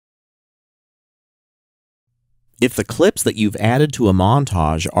If the clips that you've added to a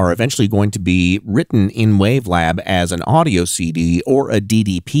montage are eventually going to be written in Wavelab as an audio CD or a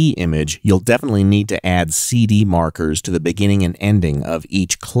DDP image, you'll definitely need to add CD markers to the beginning and ending of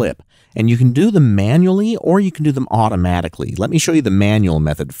each clip. And you can do them manually or you can do them automatically. Let me show you the manual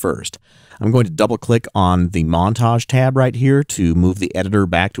method first. I'm going to double click on the montage tab right here to move the editor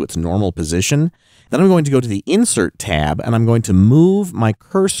back to its normal position. Then I'm going to go to the Insert tab, and I'm going to move my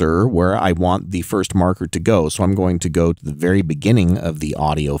cursor where I want the first marker to go. So I'm going to go to the very beginning of the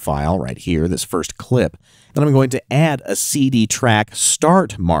audio file right here, this first clip. Then I'm going to add a CD track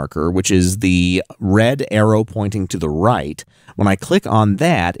start marker, which is the red arrow pointing to the right. When I click on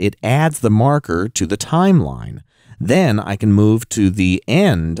that, it adds the marker to the timeline. Then I can move to the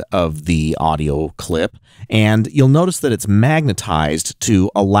end of the audio clip, and you'll notice that it's magnetized to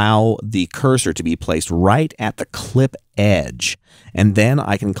allow the cursor to be placed right at the clip edge. And then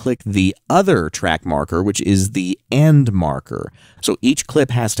I can click the other track marker, which is the end marker. So each clip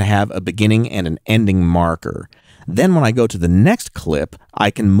has to have a beginning and an ending marker. Then when I go to the next clip,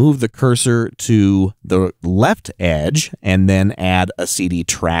 I can move the cursor to the left edge and then add a CD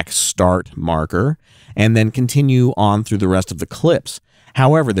track start marker, and then continue on through the rest of the clips.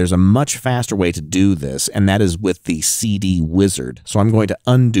 However, there's a much faster way to do this, and that is with the CD wizard. So I'm going to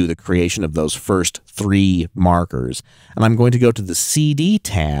undo the creation of those first 3 markers, and I'm going to go to the CD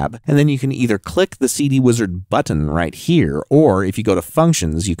tab, and then you can either click the CD wizard button right here, or if you go to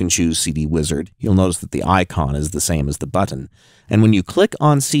functions, you can choose CD wizard. You'll notice that the icon is the same as the button. And when you click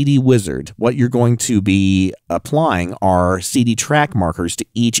on CD wizard, what you're going to be applying are CD track markers to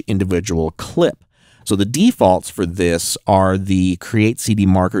each individual clip. So the defaults for this are the create CD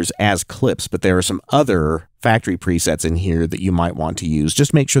markers as clips, but there are some other factory presets in here that you might want to use.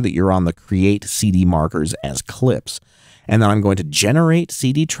 Just make sure that you're on the create CD markers as clips. And then I'm going to generate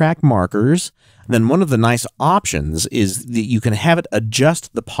CD track markers. Then one of the nice options is that you can have it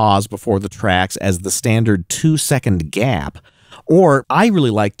adjust the pause before the tracks as the standard 2-second gap. Or I really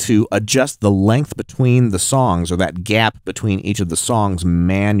like to adjust the length between the songs, or that gap between each of the songs,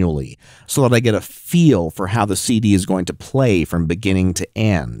 manually, so that I get a feel for how the CD is going to play from beginning to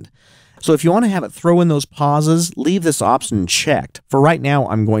end. So if you want to have it throw in those pauses, leave this option checked. For right now,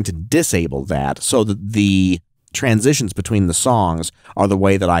 I'm going to disable that so that the transitions between the songs are the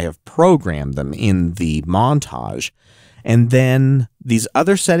way that I have programmed them in the montage. And then these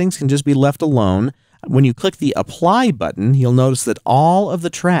other settings can just be left alone. When you click the Apply button, you'll notice that all of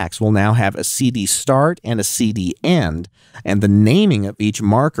the tracks will now have a CD start and a CD end, and the naming of each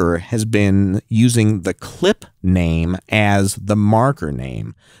marker has been using the clip name as the marker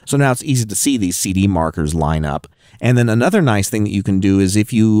name. So now it's easy to see these CD markers line up. And then another nice thing that you can do is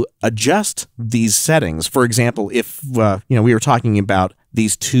if you adjust these settings, for example, if we were talking about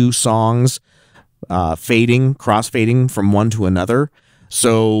these 2 songs cross-fading from one to another.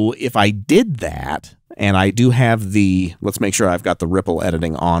 So if I did that, and I do have let's make sure I've got the ripple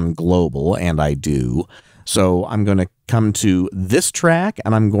editing on global, and I do. So I'm going to come to this track,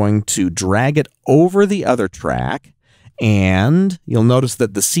 and I'm going to drag it over the other track, and you'll notice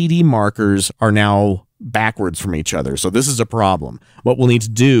that the CD markers are now backwards from each other. So this is a problem. What we'll need to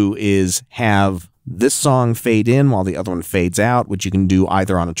do is have this song fade in while the other one fades out, which you can do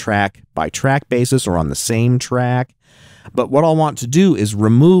either on a track-by-track basis or on the same track. But what I'll want to do is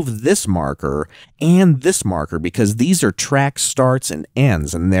remove this marker and this marker, because these are track starts and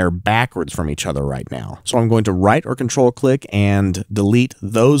ends, and they're backwards from each other right now. So I'm going to right or control click and delete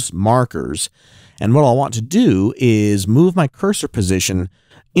those markers. And what I'll want to do is move my cursor position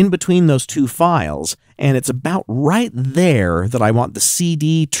in between those 2 files, and it's about right there that I want the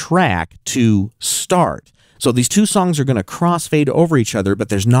CD track to start. So these 2 songs are going to crossfade over each other, but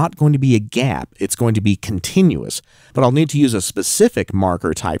there's not going to be a gap. It's going to be continuous. But I'll need to use a specific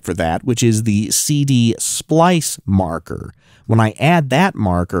marker type for that, which is the CD splice marker. When I add that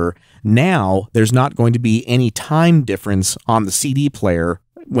marker, now there's not going to be any time difference on the CD player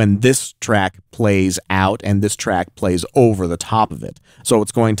when this track plays out and this track plays over the top of it. So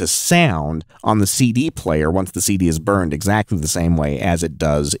it's going to sound on the CD player once the CD is burned exactly the same way as it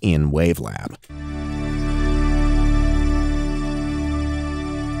does in Wavelab.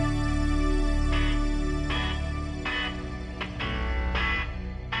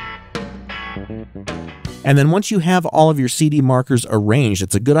 And then once you have all of your CD markers arranged,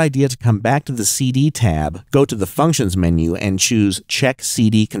 it's a good idea to come back to the CD tab, go to the Functions menu, and choose Check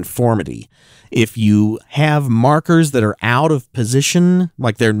CD Conformity. If you have markers that are out of position,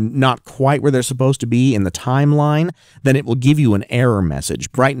 like they're not quite where they're supposed to be in the timeline, then it will give you an error message.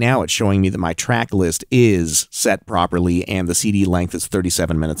 Right now it's showing me that my track list is set properly and the CD length is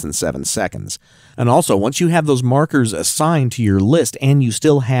 37 minutes and 7 seconds. And also, once you have those markers assigned to your list and you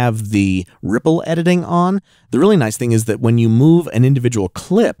still have the ripple editing on, the really nice thing is that when you move an individual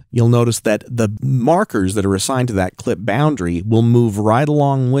clip, you'll notice that the markers that are assigned to that clip boundary will move right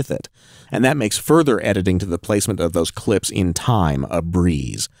along with it. And that makes further editing to the placement of those clips in time a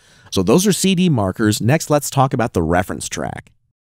breeze. So those are CD markers. Next, let's talk about the reference track.